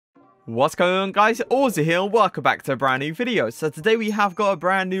What's going on, guys? Auzio here and welcome back to a brand new video. So today we have got a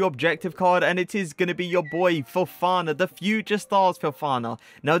brand new objective card and it is going to be your boy Fofana, the Future Stars Fofana.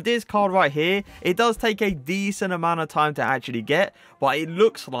 Now this card right here, it does take a decent amount of time to actually get, but it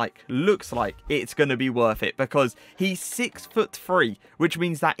looks like it's going to be worth it because he's 6'3", which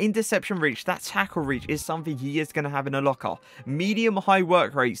means that interception reach, that tackle reach is something he is going to have in a locker. Medium high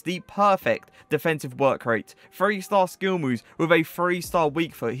work rates, the perfect defensive work rate. 3-star skill moves with a 3-star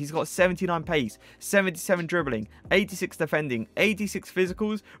weak foot. He's got 79 pace, 77 dribbling, 86 defending, 86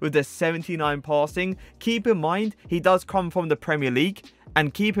 physicals with the 79 passing. Keep in mind, he does come from the Premier League.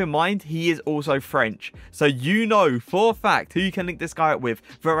 And keep in mind, he is also French. So you know for a fact who you can link this guy up with.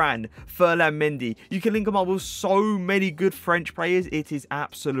 Varane, Ferland Mendy. You can link him up with so many good French players. It is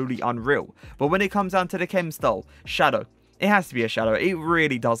absolutely unreal. But when it comes down to the chem style, Shadow. It has to be a shadow. It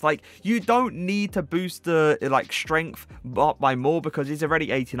really does. Like, you don't need to boost the strength up by more because he's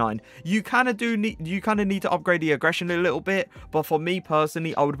already 89. You kind of need to upgrade the aggression a little bit, but for me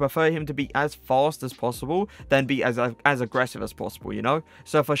personally, I would prefer him to be as fast as possible than be as aggressive as possible, you know?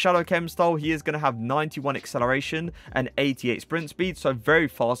 So for Shadow Chem style, he is going to have 91 acceleration and 88 sprint speed, so very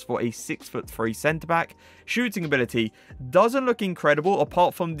fast for a 6'3" centre back. Shooting ability doesn't look incredible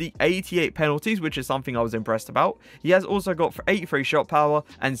apart from the 88 penalties, which is something I was impressed about. He has also got 83 shot power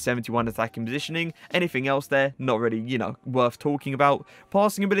and 71 attacking positioning. Anything else there, not really, you know, worth talking about.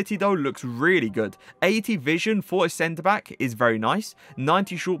 Passing ability though looks really good. 80 vision for a centre back is very nice.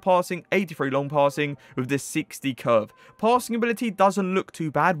 90 short passing, 83 long passing with the 60 curve. Passing ability doesn't look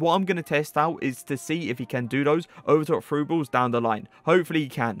too bad. What I'm going to test out is to see if he can do those over top through balls down the line. Hopefully he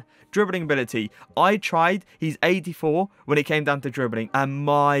can. Dribbling ability, I tried, he's 84 when it came down to dribbling, and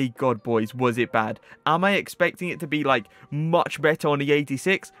my god boys, was it bad. Am I expecting it to be like much better on the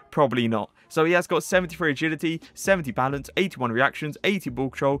 86? Probably not. So he has got 73 agility, 70 balance, 81 reactions, 80 ball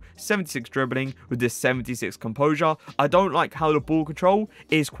control, 76 dribbling with this 76 composure. I don't like how the ball control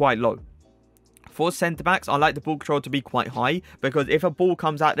is quite low. For centre backs, I like the ball control to be quite high because if a ball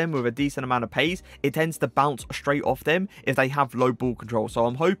comes at them with a decent amount of pace, it tends to bounce straight off them if they have low ball control. So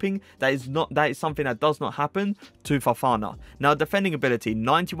I'm hoping that is something that does not happen to Fofana. Now, defending ability,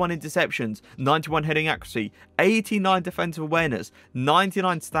 91 interceptions, 91 heading accuracy, 89 defensive awareness,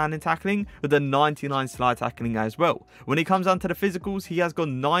 99 standing tackling with a 99 slide tackling as well. When it comes down to the physicals, he has got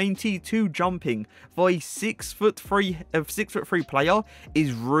 92 jumping for a 6'3" player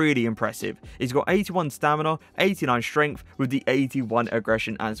is really impressive. He's got 81 stamina, 89 strength with the 81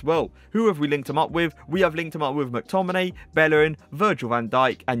 aggression as well. Who have we linked him up with? We have linked him up with McTominay, Bellerin, Virgil van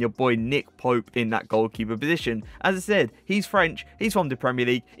Dijk and your boy Nick Pope in that goalkeeper position. As I said, he's French, he's from the Premier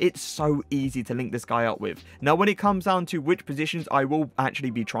League. It's so easy to link this guy up with. Now when it comes down to which positions I will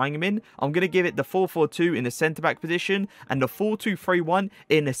actually be trying him in, I'm going to give it the 4-4-2 in the centre back position and the 4-2-3-1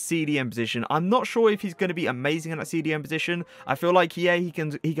 in the CDM position. I'm not sure if he's going to be amazing in that CDM position. I feel like, yeah, he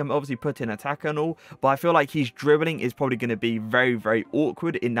can obviously put in attacker and all, but I feel like his dribbling is probably going to be very, very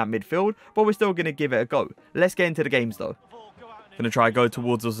awkward in that midfield, but we're still going to give it a go. Let's get into the games though. Going to try to go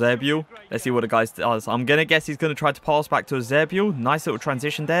towards Eusebio. Let's see what the guy does. I'm going to guess he's going to try to pass back to Eusebio. Nice little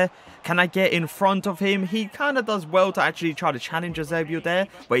transition there. Can I get in front of him? He kind of does well to actually try to challenge Eusebio there,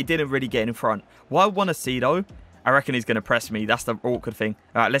 but he didn't really get in front. What I want to see though, I reckon he's going to press me. That's the awkward thing.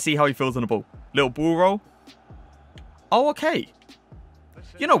 All right, let's see how he feels on the ball. Little ball roll. Oh, okay.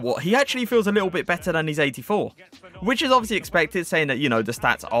 You know what? He actually feels a little bit better than his 84. Which is obviously expected, saying that, you know, the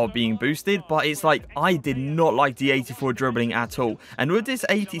stats are being boosted. But it's like, I did not like the 84 dribbling at all. And with this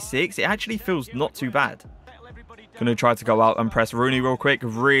 86, it actually feels not too bad. Gonna try to go out and press Rooney real quick.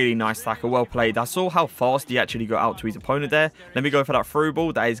 Really nice tackle. Well played. I saw how fast he actually got out to his opponent there. Let me go for that through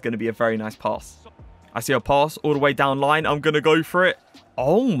ball. That is going to be a very nice pass. I see a pass all the way down line. I'm going to go for it.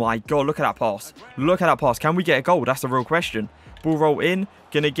 Oh my god, look at that pass. Look at that pass. Can we get a goal? That's the real question. Ball roll in.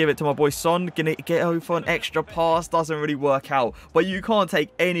 Gonna give it to my boy Son. Gonna get over for an extra pass. Doesn't really work out. But you can't take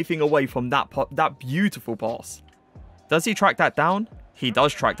anything away from that beautiful pass. Does he track that down? He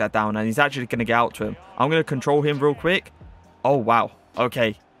does track that down. And he's actually gonna get out to him. I'm gonna control him real quick. Oh, wow.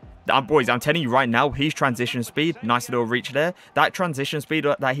 Okay. Boys, I'm telling you right now, his transition speed. Nice little reach there. That transition speed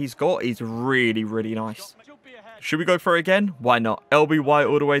that he's got is really, really nice. Should we go for it again? Why not? LBY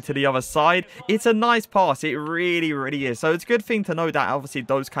all the way to the other side. It's a nice pass. It really, really is. So it's a good thing to know that obviously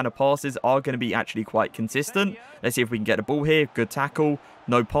those kind of passes are going to be actually quite consistent. Let's see if we can get the ball here. Good tackle.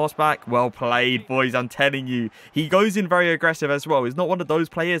 No pass back. Well played, boys. I'm telling you. He goes in very aggressive as well. He's not one of those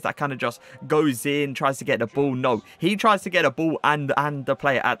players that kind of just goes in, tries to get the ball. No, he tries to get a ball and the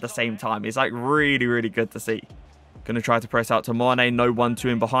player at the same time. It's like really, really good to see. Going to try to press out to Mohr. No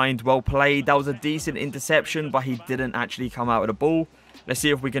 1-2 in behind. Well played. That was a decent interception, but he didn't actually come out with the ball. Let's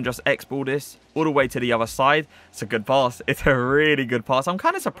see if we can just export this all the way to the other side. It's a good pass. It's a really good pass. I'm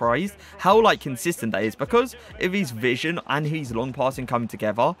kind of surprised how like consistent that is, because if his vision and his long passing coming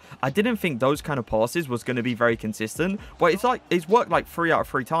together, I didn't think those kind of passes was going to be very consistent. But it's worked like 3 out of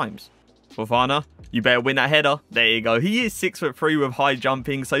 3 times. Fofana, you better win that header. There you go. He is 6'3" with high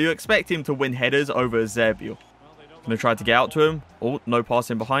jumping, so you expect him to win headers over Eusebio. Gonna try to get out to him. Oh, no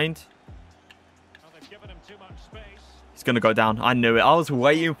passing behind. He's going to go down. I knew it. I was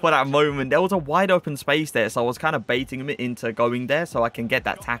waiting for that moment. There was a wide open space there, so I was kind of baiting him into going there so I can get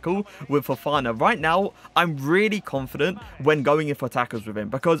that tackle with Fofana. Right now, I'm really confident when going in for tackles with him,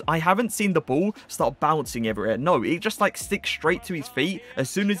 because I haven't seen the ball start bouncing everywhere. No, it just like sticks straight to his feet. As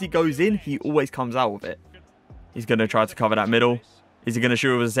soon as he goes in, he always comes out with it. He's going to try to cover that middle. Is he going to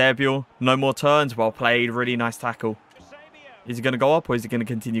shoot with Eusebio? No more turns. Well played. Really nice tackle. Is he going to go up, or is he going to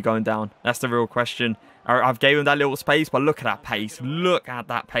continue going down? That's the real question. I've gave him that little space, but look at that pace. Look at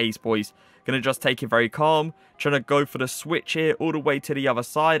that pace, boys. Going to just take it very calm. Trying to go for the switch here all the way to the other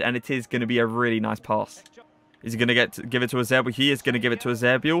side, and it is going to be a really nice pass. Is he going to give it to Eusebio? He is going to give it to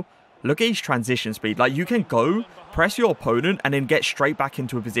Eusebio. Look at his transition speed. Like, you can go, press your opponent, and then get straight back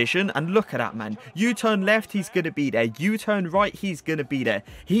into a position. And look at that, man. You turn left, he's going to be there. You turn right, he's going to be there.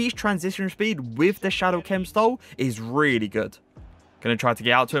 His transition speed with the Shadow Chem style is really good. Going to try to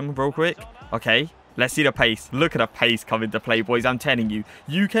get out to him real quick. Okay. Let's see the pace. Look at the pace come into play, boys. I'm telling you,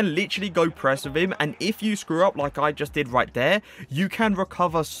 you can literally go press with him, and if you screw up like I just did right there, you can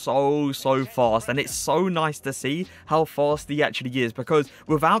recover so fast. And it's so nice to see how fast he actually is, because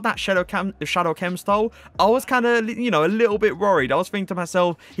without that Shadow Chem style, I was kind of, you know, a little bit worried. I was thinking to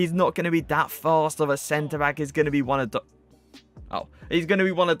myself, he's not going to be that fast of a centre-back. He's going to be one of the... Oh, he's going to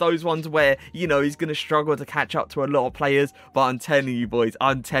be one of those ones where, you know, he's going to struggle to catch up to a lot of players. But I'm telling you, boys,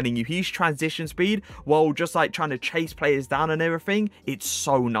 I'm telling you, his transition speed, while just like trying to chase players down and everything, it's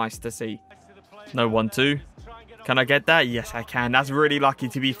so nice to see. No 1-2. Can I get that? Yes, I can. That's really lucky,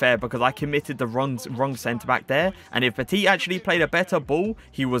 to be fair, because I committed the wrong centre-back there. And if Petit actually played a better ball,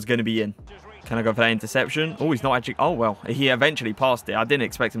 he was going to be in. Can I go for that interception? Oh, he's not actually... Oh, well, he eventually passed it. I didn't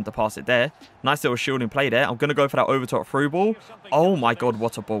expect him to pass it there. Nice little shielding play there. I'm going to go for that over-top through ball. Oh, my God,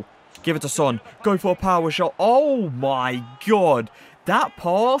 what a ball. Give it to Son. Go for a power shot. Oh, my God. That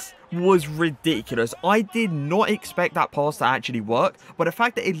pass was ridiculous. I did not expect that pass to actually work, but the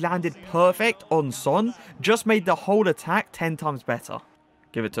fact that it landed perfect on Son just made the whole attack 10 times better.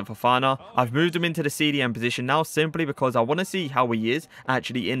 Give it to Fofana. I've moved him into the CDM position now simply because I want to see how he is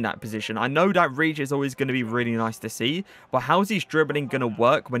actually in that position. I know that reach is always going to be really nice to see, but how's his dribbling going to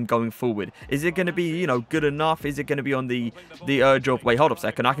work when going forward? Is it going to be, you know, good enough? Is it going to be on the urge of... Wait, hold up a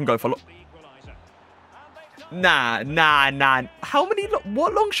second. I can go for... Nah. How many...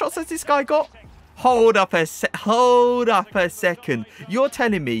 What long shots has this guy got? Hold up a second. You're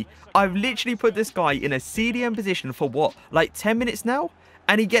telling me I've literally put this guy in a CDM position for what? Like 10 minutes now?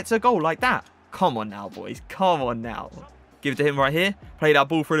 And he gets a goal like that? Come on now, boys. Come on now. Give it to him right here. Play that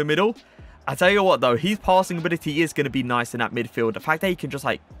ball through the middle. I tell you what, though. His passing ability is going to be nice in that midfield. The fact that he can just,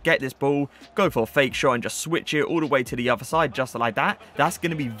 like, get this ball, go for a fake shot, and just switch it all the way to the other side just like that. That's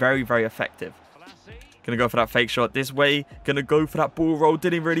going to be very, very effective. Gonna go for that fake shot this way. Gonna go for that ball roll.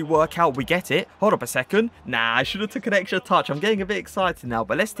 Didn't really work out. We get it. Hold up a second. Nah, I should have took an extra touch. I'm getting a bit excited now.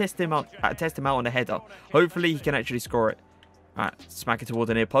 But let's test him out on the header. Hopefully he can actually score it. Alright, smack it towards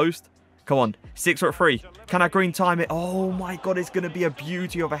the near post. Come on. 6'3". Can I green time it? Oh my God, it's gonna be a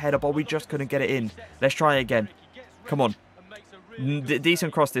beauty of a header, but we just couldn't get it in. Let's try it again. Come on.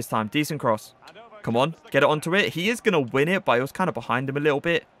 Decent cross this time. Decent cross. Come on. Get it onto it. He is gonna win it, but I was kind of behind him a little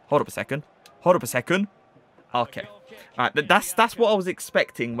bit. Hold up a second. Hold up a second. Okay. Alright, that's what I was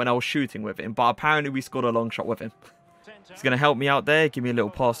expecting when I was shooting with him. But apparently we scored a long shot with him. He's going to help me out there. Give me a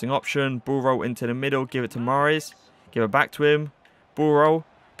little passing option. Ball roll into the middle. Give it to Morris. Give it back to him. Ball roll.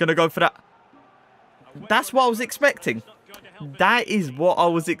 Going to go for that. That's what I was expecting. That is what I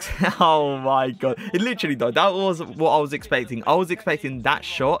was oh my God. It literally, though, that was what I was expecting. I was expecting that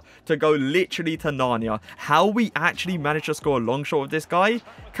shot to go literally to Narnia. How we actually managed to score a long shot with this guy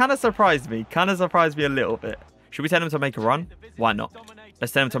kind of surprised me. Kind of surprised me a little bit. Should we tell him to make a run? Why not?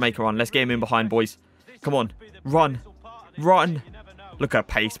 Let's tell him to make a run. Let's get him in behind, boys. Come on. Run. Run. Look at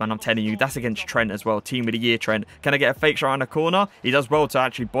pace, man. I'm telling you. That's against Trent as well. Team of the year, Trent. Can I get a fake shot around the corner? He does well to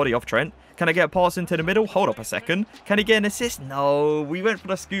actually body off Trent. Can I get a pass into the middle? Hold up a second. Can he get an assist? No. We went for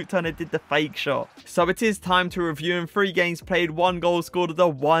the scoot turn and did the fake shot. So it is time to review him. 3 games played, 1 goal scored, the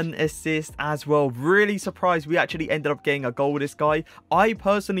 1 assist as well. Really surprised we actually ended up getting a goal with this guy. I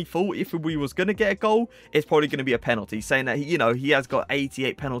personally thought if we was going to get a goal, it's probably going to be a penalty. Saying that, you know, he has got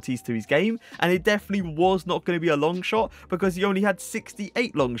 88 penalties to his game. And it definitely was not going to be a long shot because he only had 16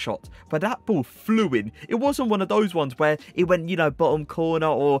 68 long shot, but that ball flew in. It wasn't one of those ones where it went, you know, bottom corner,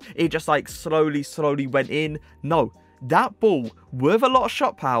 or it just like slowly went in. No. That ball, with a lot of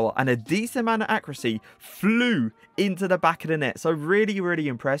shot power and a decent amount of accuracy, flew into the back of the net. So really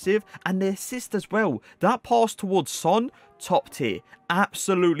impressive. And the assist as well. That pass towards Son, top tier.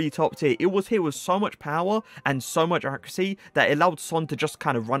 Absolutely top tier. It was hit with so much power and so much accuracy that it allowed Son to just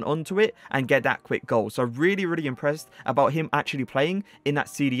kind of run onto it and get that quick goal. So really impressed about him actually playing in that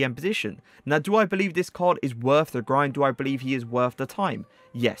CDM position. Now, do I believe this card is worth the grind? Do I believe he is worth the time?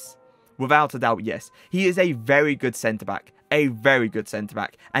 Yes. Without a doubt, yes. He is a very good centre-back. A very good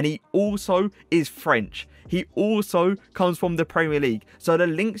centre-back. And he also is French. He also comes from the Premier League. So the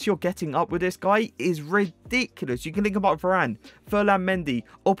links you're getting up with this guy is ridiculous. You can link him up with Varane, Ferland Mendy,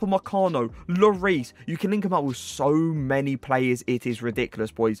 Upamecano, Lloris. You can link him up with so many players. It is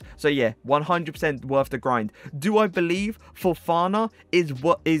ridiculous, boys. So yeah, 100% worth the grind. Do I believe Fofana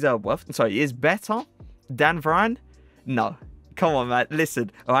is better than Varane? No. Come on, man. Listen,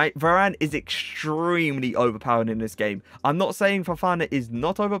 all right? Varane is extremely overpowered in this game. I'm not saying Fofana is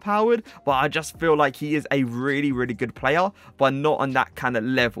not overpowered, but I just feel like he is a really good player, but not on that kind of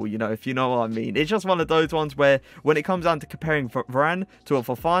level, you know, if you know what I mean. It's just one of those ones where when it comes down to comparing Varane to a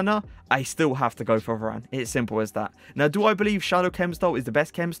Fofana, I still have to go for Varane. It's simple as that. Now, do I believe Shadow Chemstyle is the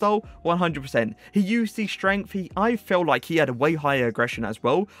best Chemstyle? 100%. He used his strength. I felt like he had a way higher aggression as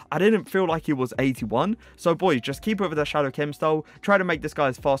well. I didn't feel like he was 81. So, boys, just keep it with the Shadow Chemstyle. Try to make this guy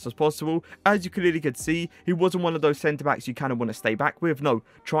as fast as possible. As you clearly could see, he wasn't one of those centre-backs you kind of want to stay back with. No,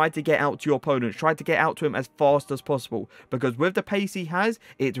 try to get out to your opponents. Try to get out to him as fast as possible. Because with the pace he has,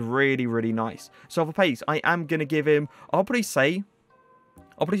 it's really nice. So, for pace, I am going to give him, I'll probably say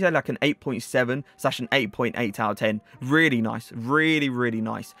like an 8.7 / an 8.8 out of 10. Really nice. Really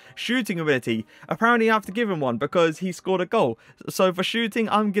nice. Shooting ability. Apparently I have to give him one because he scored a goal. So for shooting,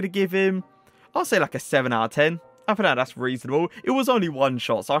 I'm going to give him, I'll say like a 7 out of 10. I feel like that's reasonable. It was only one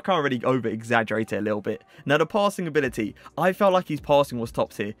shot, so I can't really over-exaggerate it a little bit. Now, the passing ability. I felt like his passing was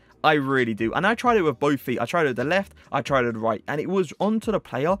top tier. I really do. And I tried it with both feet. I tried it with the left, I tried it with the right. And it was onto the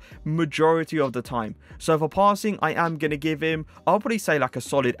player majority of the time. So for passing, I am going to give him, I'll probably say like a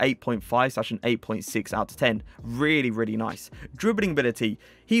solid 8.5 / an 8.6 out of 10. Really nice. Dribbling ability.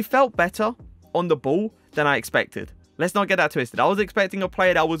 He felt better on the ball than I expected. Let's not get that twisted. I was expecting a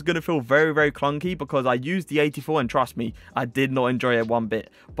player that was going to feel very clunky because I used the 84 and trust me, I did not enjoy it one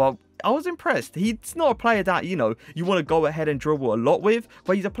bit. But I was impressed. He's not a player that, you know, you want to go ahead and dribble a lot with,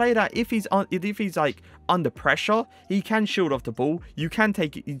 but he's a player that if he's like under pressure, he can shield off the ball. You can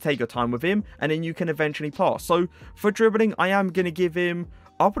take your time with him and then you can eventually pass. So for dribbling, I am going to give him,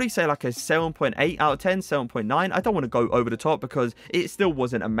 I'll probably say like a 7.8 out of 10, 7.9. I don't want to go over the top because it still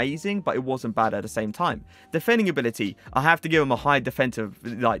wasn't amazing, but it wasn't bad at the same time. Defending ability, I have to give him a high defensive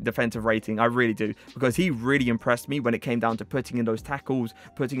rating. I really do, because he really impressed me when it came down to putting in those tackles,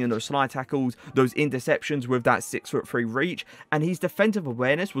 putting in those slide tackles, those interceptions with that 6'3" reach, and his defensive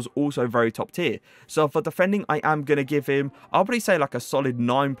awareness was also very top tier. So for defending, I am going to give him, I'll probably say like a solid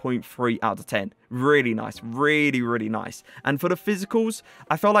 9.3 out of 10. Really nice. Really nice. And for the physicals,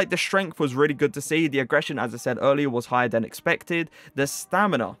 I felt like the strength was really good to see. The aggression, as I said earlier, was higher than expected. The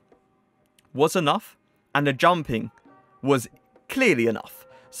stamina was enough. And the jumping was clearly enough.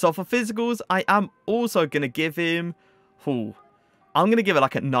 So for physicals, I am also going to give him, I'm going to give it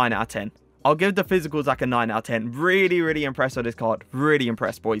like a 9 out of 10. I'll give the physicals like a 9 out of 10. Really impressed with this card. Really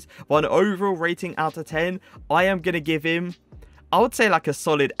impressed, boys. But an overall rating out of 10, I am going to give him, I would say like a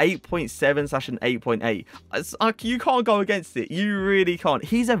solid 8.7 / an 8.8. You can't go against it. You really can't.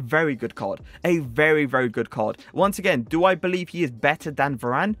 He's a very good card. A very good card. Once again, do I believe he is better than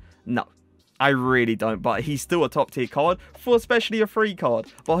Varane? No. I really don't, but he's still a top tier card for especially a free card.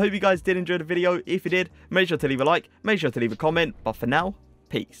 But I hope you guys did enjoy the video. If you did, make sure to leave a like, make sure to leave a comment. But for now,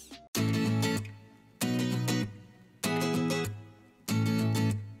 peace.